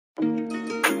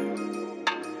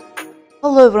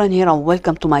Hello everyone here and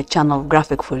welcome to my channel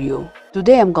Graphic for You.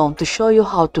 Today I'm going to show you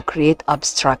how to create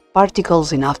abstract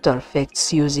particles in After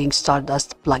Effects using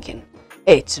Stardust plugin.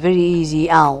 It's very easy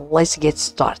and let's get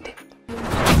started.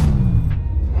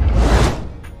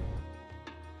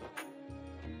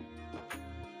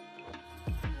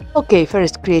 Okay,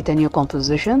 first create a new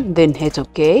composition, then hit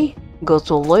OK, go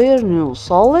to Layer, New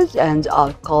Solid, and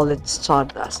I'll call it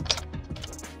Stardust.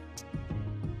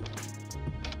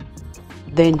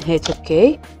 Then hit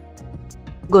OK.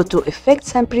 Go to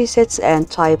Effects and Presets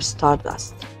and type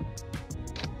Stardust.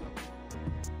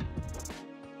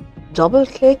 Double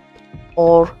click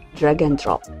or drag and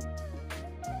drop.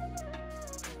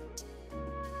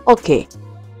 OK.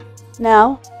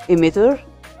 Now emitter,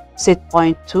 set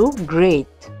point to grade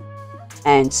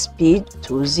and speed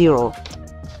to 0.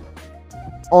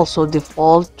 Also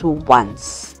default to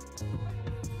once.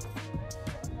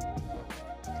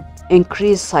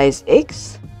 Increase size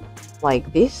X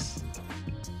like this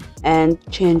and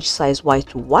change size Y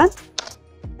to 1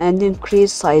 and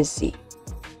increase size Z.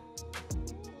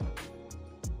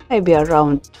 Maybe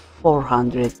around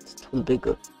 400 it will be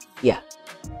good. Yeah.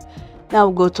 Now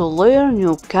go to Layer,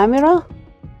 New Camera.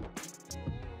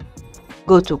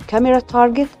 Go to Camera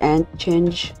Target and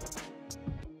change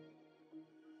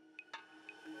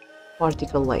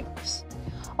particle like this.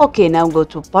 Okay, now go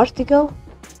to Particle.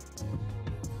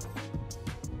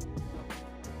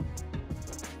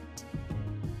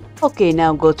 Okay,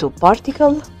 now go to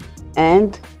Particle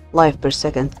and life per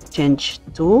second change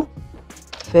to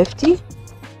 50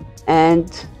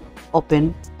 and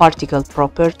open Particle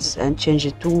Properties and change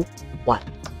it to 1.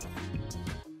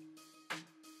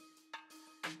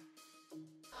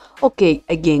 Okay,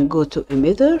 again go to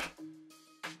Emitter.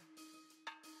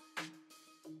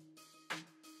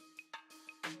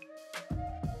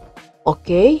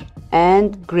 Okay,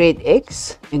 and grade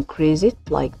X, increase it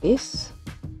like this.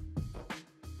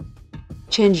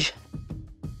 Change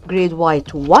grade Y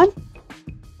to 1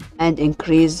 and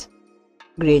increase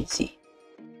grade Z.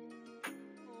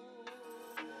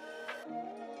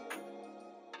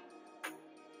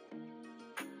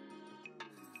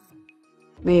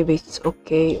 Maybe it's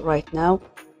okay right now.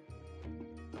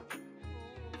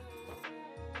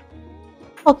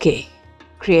 Okay,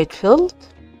 create field,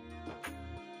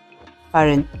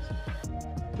 parent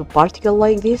to particle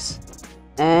like this,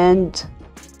 and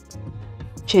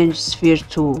change sphere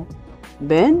to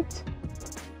bend,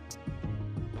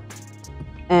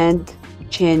 and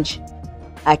change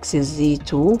axis Z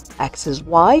to axis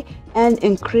Y, and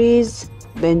increase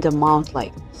bend amount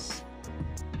like this.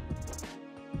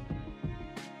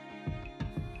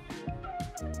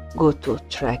 Go to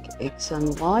track X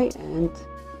and Y and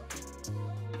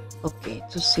okay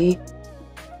to see.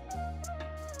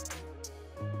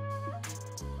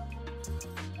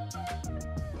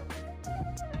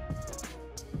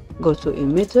 Go to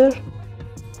emitter.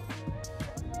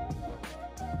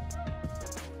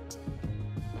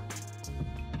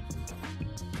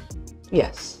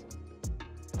 Yes.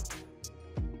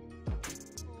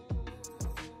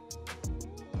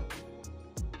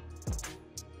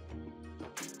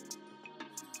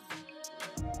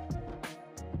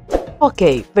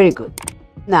 Okay, very good.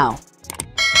 Now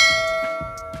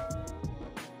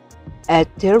add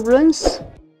turbulence,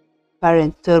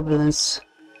 parent turbulence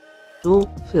to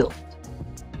field.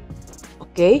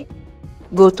 Okay,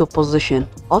 go to position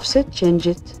offset, change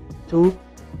it to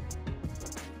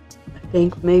I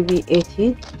think maybe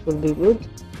 18 will be good,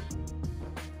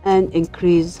 and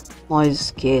increase noise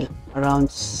scale around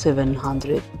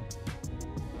 700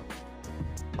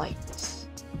 like this.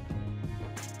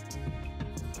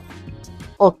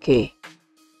 Okay,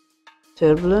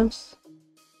 turbulence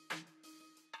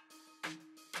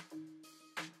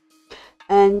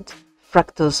and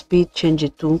fractal speed, change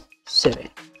it to 7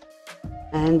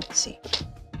 and see.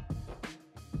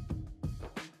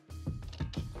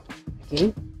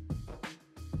 Okay.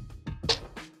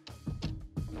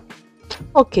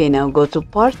 Okay, now go to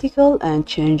particle and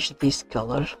change this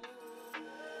color.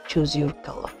 Choose your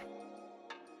color.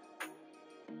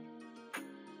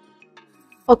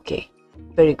 Okay,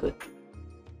 very good.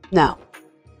 Now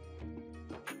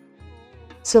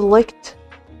select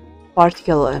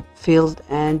particle field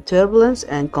and turbulence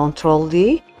and Ctrl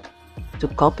D to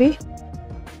copy.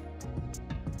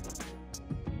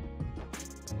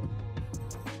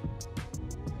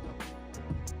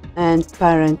 And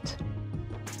parent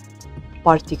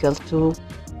particle to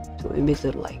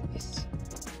emitter like this.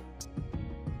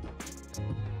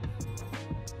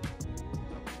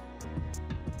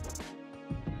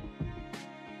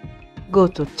 Go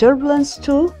to turbulence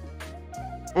 2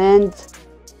 and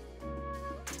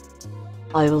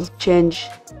I will change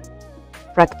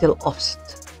fractal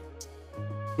offset.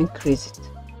 Increase it.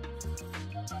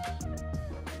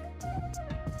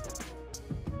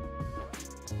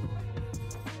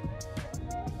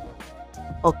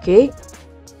 Okay,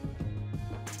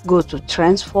 go to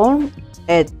transform,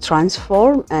 add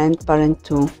transform and parent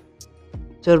to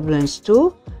turbulence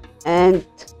 2 and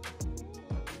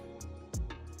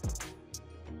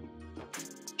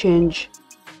change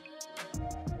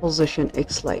position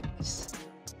X like this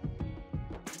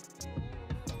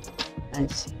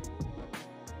and see.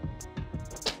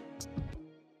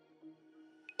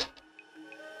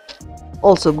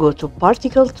 Also go to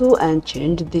particle 2 and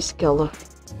change this color.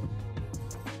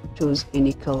 Choose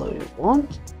any color you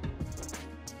want.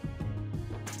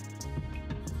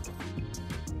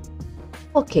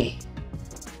 Okay.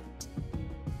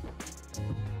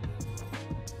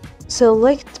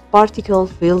 Select particle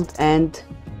field and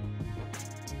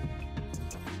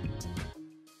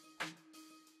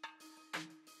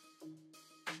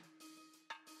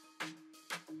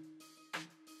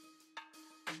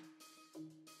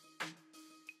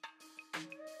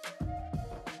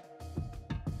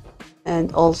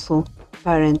also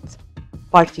parent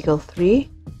particle 3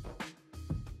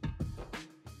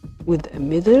 with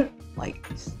emitter like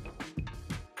this.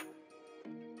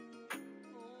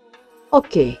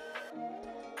 Okay,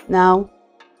 now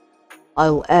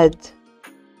I'll add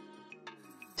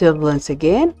turbulence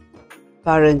again,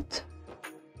 parent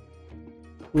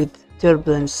with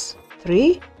turbulence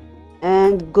 3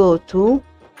 and go to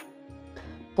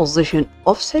position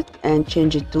offset and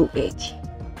change it to 80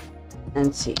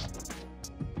 and see.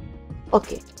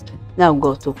 Okay, now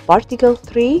go to particle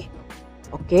 3,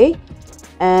 okay,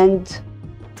 and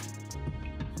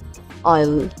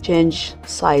I'll change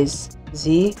size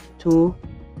Z to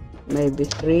maybe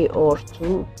 3 or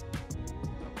 2.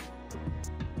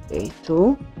 Okay,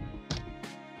 2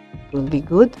 will be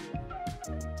good.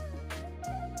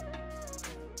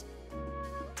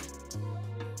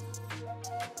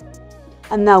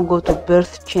 And now go to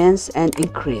birth chance and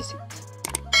increase it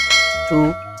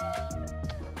to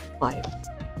 5.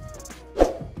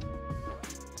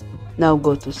 Now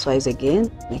go to size again,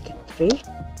 make it 3. I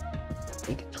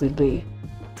think it will be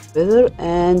better,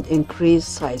 and increase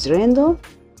size random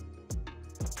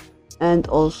and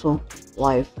also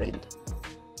live random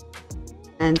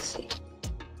and see.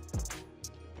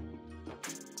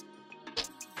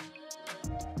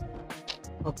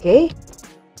 Okay,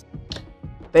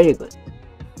 very good.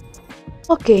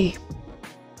 Okay,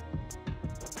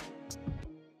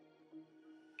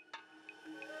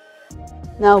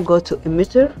 now go to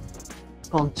emitter,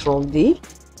 Control D,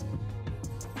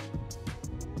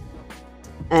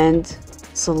 and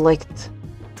select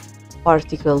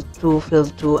particle 2,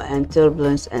 field 2 and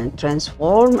turbulence and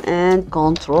transform and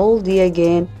Control D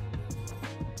again.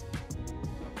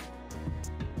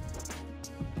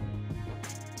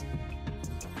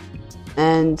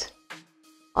 And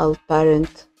I'll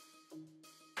parent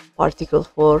particle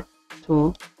 4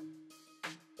 to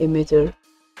emitter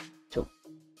 2.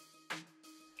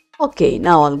 Okay,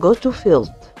 now I'll go to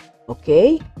field,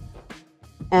 okay,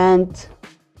 and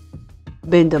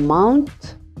bend the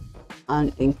mount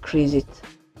and increase it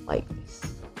like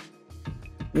this,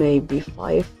 maybe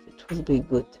 5, it will be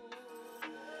good.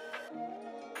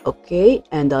 Okay,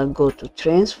 and I'll go to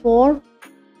transform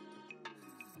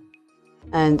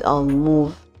and I'll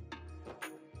move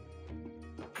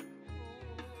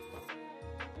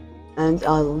and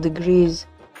I'll decrease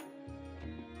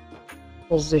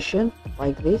position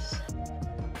like this.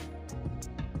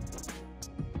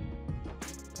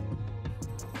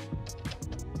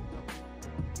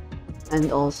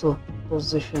 And also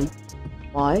position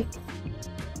Y.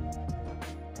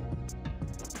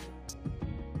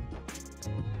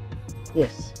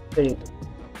 Yes, very good.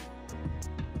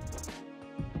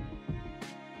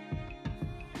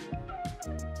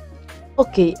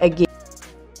 Okay, again.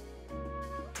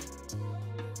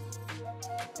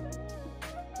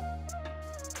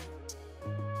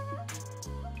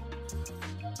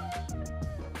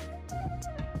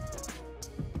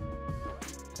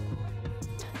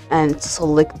 And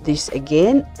select this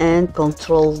again and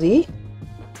Control D.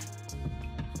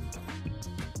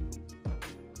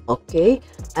 Okay,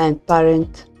 and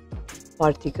parent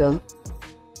particle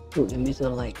to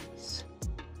emitter like this.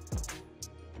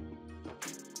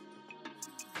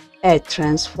 Add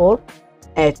transform,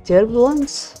 add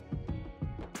turbulence.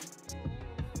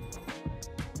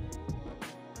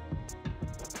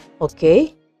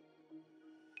 Okay,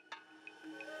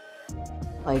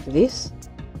 like this.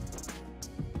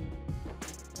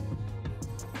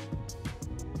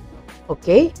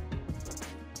 Okay,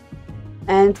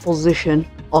 and position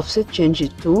offset, change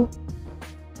it to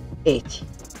 80.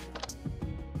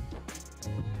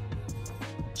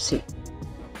 see.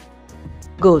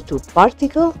 Go to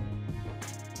particle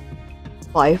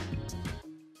 5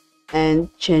 and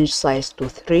change size to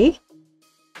 3.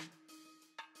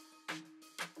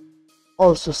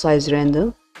 Also size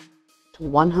random to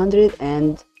 100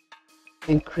 and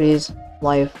increase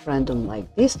life random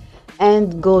like this,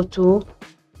 and go to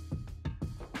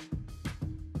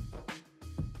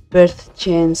birth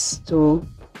chance to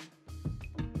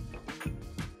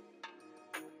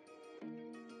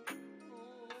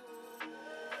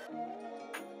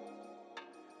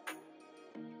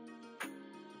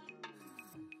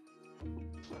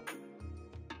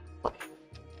 5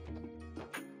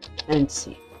 and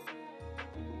see.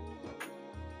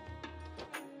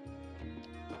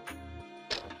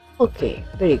 Okay,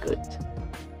 very good.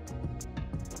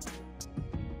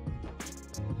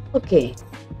 Okay,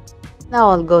 now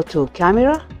I'll go to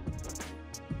camera,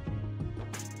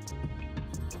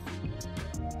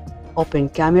 open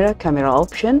camera, camera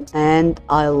option, and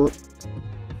I'll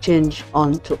change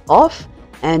on to off,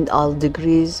 and I'll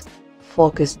decrease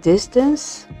focus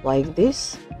distance like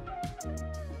this.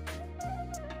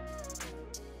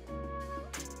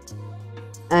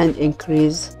 And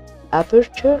increase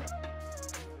aperture.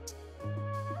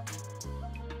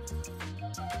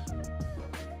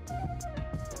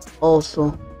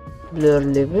 Also blur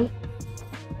level.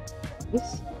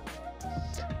 This.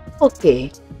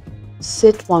 Okay,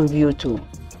 set one view to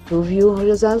 2 view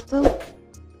horizontal.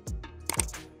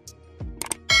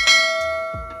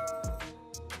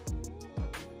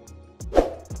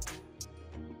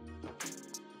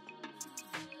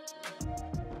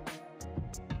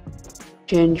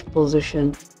 Change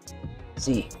position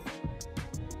Z.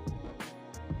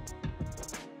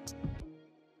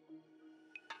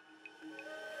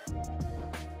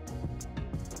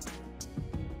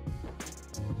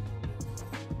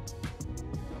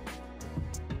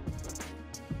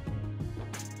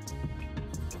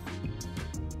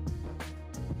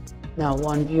 Now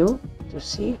one view to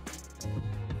see.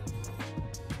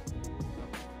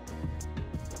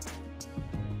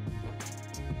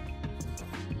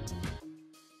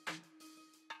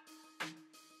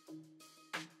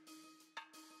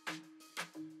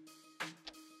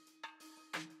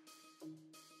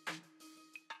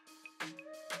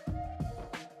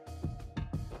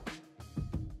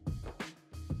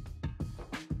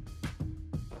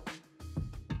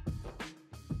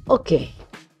 Okay,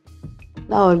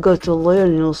 now I'll go to layer,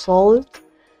 new solid,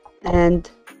 and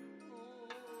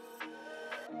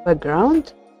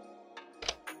background.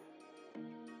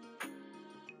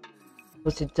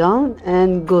 Put it down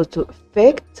and go to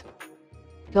effect,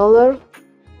 color,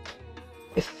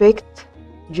 effect,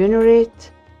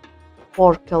 generate,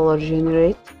 for color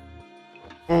generate,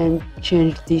 and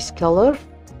change this color.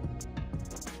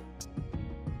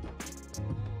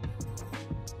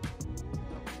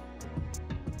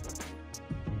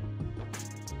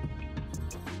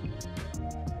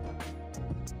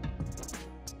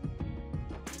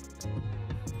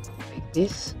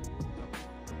 This.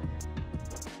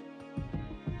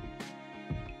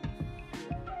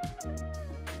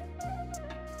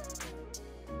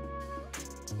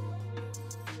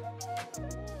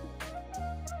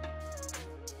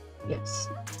 Yes.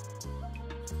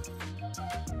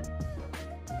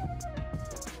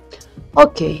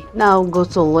 Okay, now go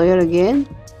to layer again,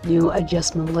 new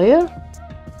adjustment layer,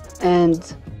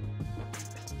 and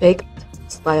effect,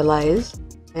 stylize,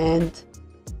 and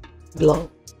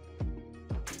glow.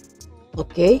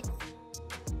 Okay,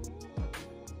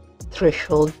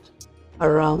 threshold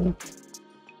around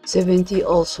 70,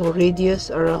 also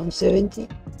radius around 70.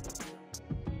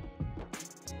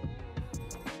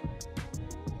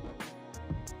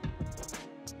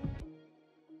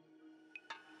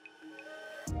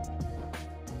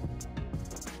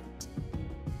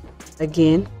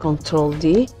 Again, Control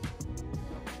D.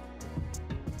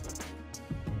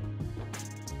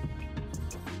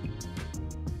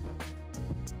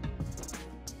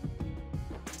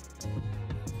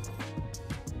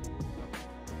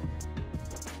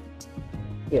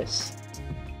 Yes.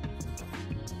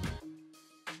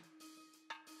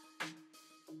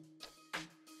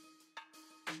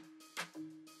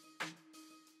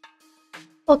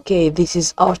 Okay, this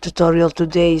is our tutorial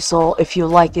today, so if you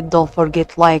like it, don't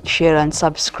forget like, share and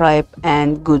subscribe,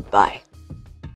 and goodbye.